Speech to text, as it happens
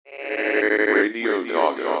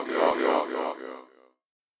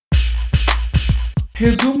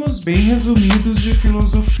Resumos bem resumidos de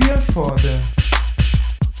filosofia foda.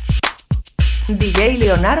 DJ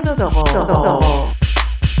Leonardo Dogo.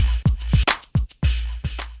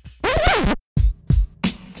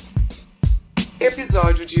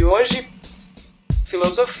 Episódio de hoje: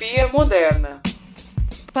 Filosofia Moderna.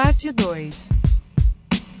 Parte 2.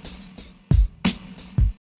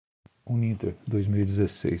 Uninter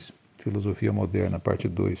 2016. Filosofia Moderna, parte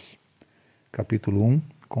 2. Capítulo 1.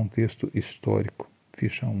 Contexto histórico.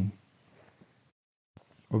 Ficha 1.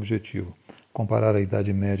 Objetivo: comparar a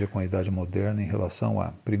Idade Média com a Idade Moderna em relação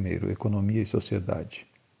a, primeiro, economia e sociedade,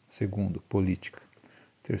 segundo, política,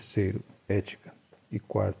 terceiro, ética e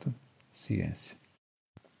quarto, ciência.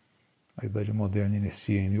 A Idade Moderna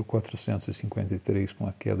inicia em 1453 com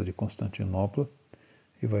a queda de Constantinopla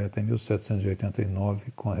e vai até 1789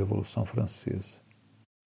 com a Revolução Francesa.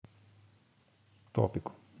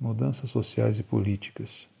 Tópico: mudanças sociais e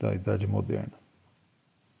políticas da Idade Moderna.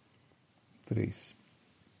 3.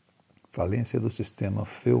 Falência do sistema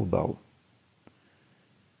feudal.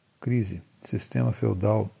 Crise. Sistema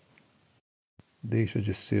feudal deixa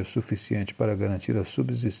de ser suficiente para garantir a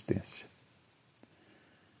subsistência.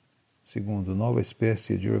 Segundo, nova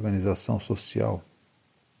espécie de organização social,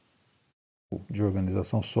 de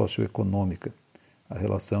organização socioeconômica, a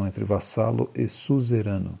relação entre vassalo e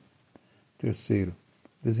suzerano. Terceiro,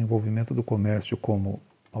 desenvolvimento do comércio como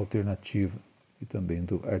alternativa e também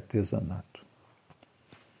do artesanato.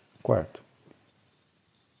 Quarto,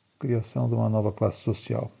 criação de uma nova classe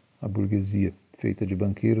social, a burguesia, feita de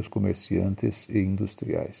banqueiros, comerciantes e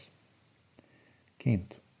industriais.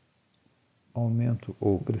 Quinto, aumento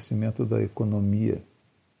ou crescimento da economia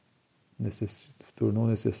tornou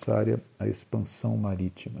necessária a expansão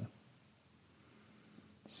marítima.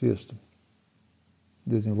 Sexto,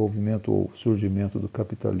 desenvolvimento ou surgimento do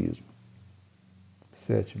capitalismo.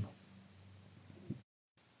 Sétimo,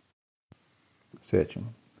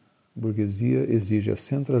 burguesia exige a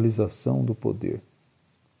centralização do poder.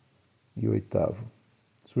 E oitavo,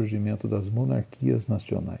 surgimento das monarquias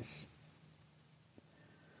nacionais.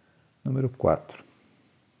 Número 4.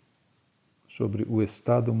 Sobre o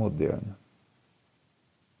Estado moderno.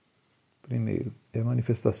 Primeiro, é a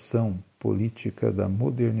manifestação política da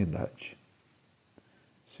modernidade.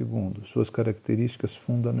 Segundo, suas características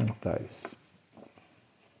fundamentais,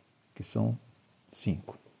 que são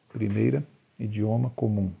 5. Primeira, idioma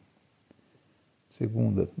comum.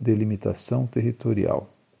 Segunda, delimitação territorial.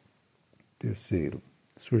 Terceiro,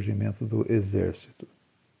 surgimento do exército.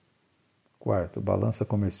 Quarto, balança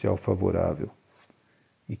comercial favorável.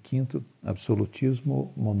 E quinto,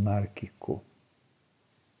 absolutismo monárquico.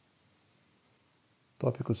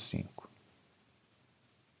 Tópico 5.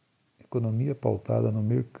 Economia pautada no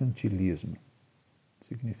mercantilismo.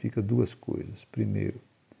 Significa duas coisas. Primeiro,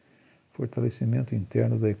 fortalecimento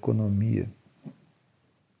interno da economia.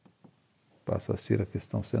 Passa a ser a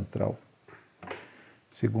questão central.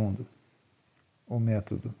 Segundo, o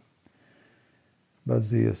método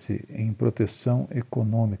baseia-se em proteção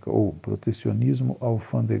econômica ou protecionismo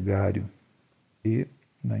alfandegário e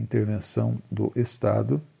na intervenção do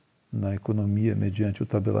Estado na economia mediante o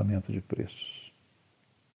tabelamento de preços.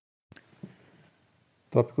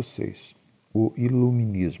 Tópico 6. O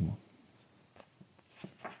iluminismo.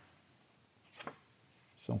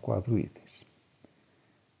 São 4 itens.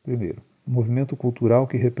 Primeiro, movimento cultural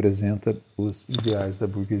que representa os ideais da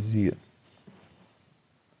burguesia.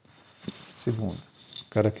 Segundo,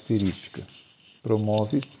 característica.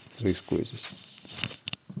 Promove 3 coisas.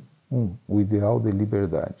 1. O ideal de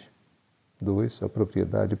liberdade. 2. A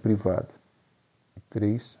propriedade privada.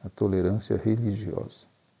 3. A tolerância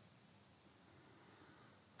religiosa.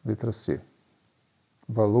 Letra C.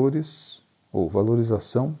 Valores ou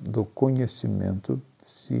valorização do conhecimento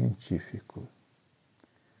científico.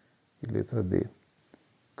 E letra D.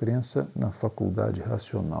 Crença na faculdade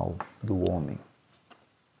racional do homem.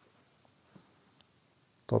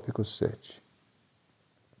 Tópico 7.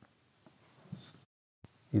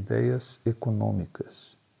 Ideias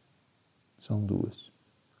econômicas. São 2.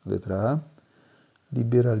 Letra A.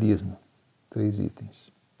 Liberalismo. 3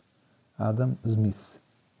 itens. Adam Smith.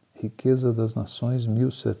 Riqueza das Nações,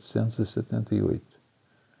 1778.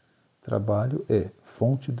 Trabalho é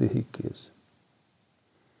fonte de riqueza.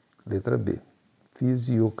 Letra B.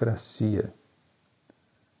 Fisiocracia.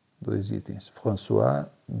 2 itens. François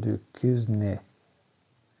de Quesnay.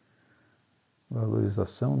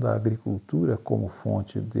 Valorização da agricultura como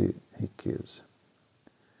fonte de riqueza.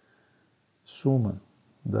 Suma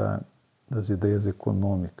das ideias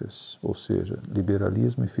econômicas, ou seja,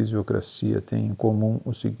 liberalismo e fisiocracia, têm em comum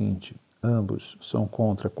o seguinte: Ambos são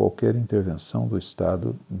contra qualquer intervenção do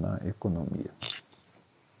Estado na economia.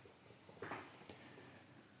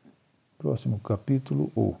 Próximo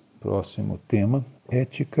capítulo, ou próximo tema,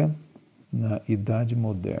 ética na Idade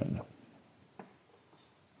Moderna.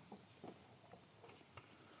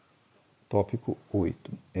 Tópico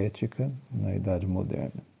 8. Ética na Idade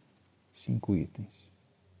Moderna. 5 itens.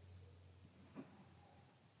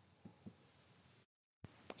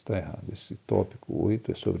 Está errado. Esse tópico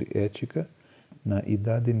 8 é sobre ética na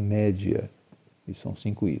Idade Média. E são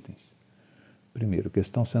 5 itens. Primeiro,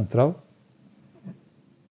 questão central,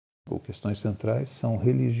 ou questões centrais, são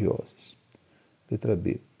religiosas. Letra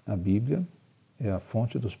B. A Bíblia é a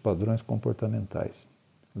fonte dos padrões comportamentais.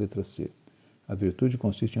 Letra C. A virtude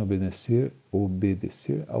consiste em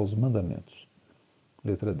obedecer aos mandamentos.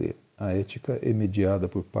 Letra D. A ética é mediada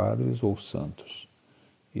por padres ou santos.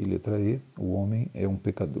 E letra E. O homem é um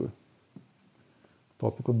pecador.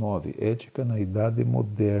 Tópico 9. Ética na Idade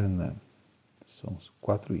Moderna. São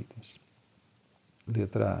 4 itens.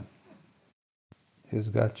 Letra A.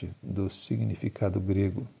 Resgate do significado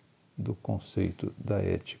grego do conceito da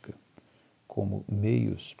ética como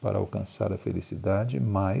meios para alcançar a felicidade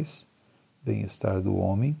mais bem-estar do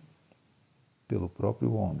homem pelo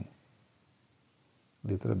próprio homem.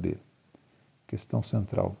 Letra B. Questão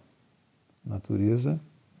central. Natureza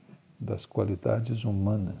das qualidades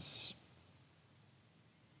humanas.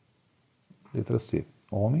 Letra C.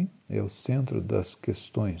 Homem é o centro das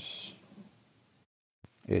questões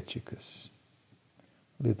éticas.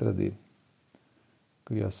 Letra D.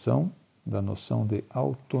 Criação da noção de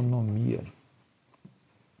autonomia.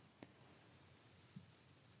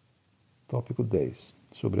 Tópico 10.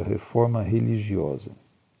 Sobre a reforma religiosa.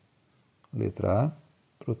 Letra A.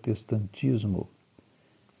 Protestantismo.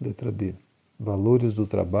 Letra B. Valores do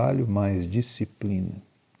trabalho mais disciplina.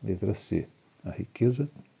 Letra C. A riqueza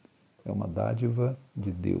é uma dádiva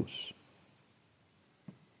de Deus.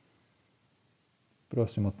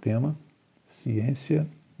 Próximo tema. Ciência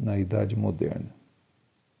na Idade Moderna.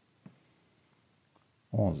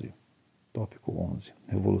 11. Tópico 11.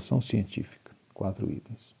 Revolução científica. 4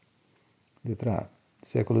 itens. Letra A.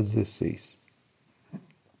 Século XVI.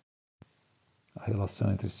 A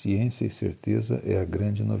relação entre ciência e certeza é a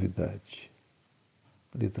grande novidade.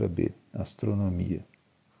 Letra B. Astronomia.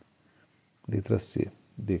 Letra C.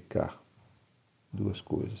 Descartes. 2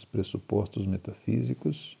 coisas. Pressupostos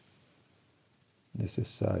metafísicos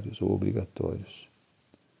necessários ou obrigatórios.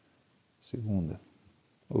 Segunda.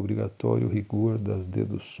 Obrigatório rigor das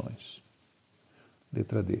deduções.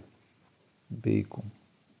 Letra D. Bacon.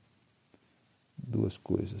 2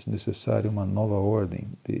 coisas. Necessária uma nova ordem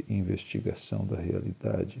de investigação da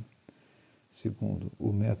realidade. Segundo,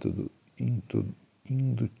 o método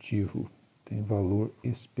indutivo tem valor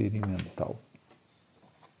experimental.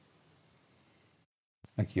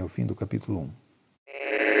 Aqui é o fim do capítulo 1.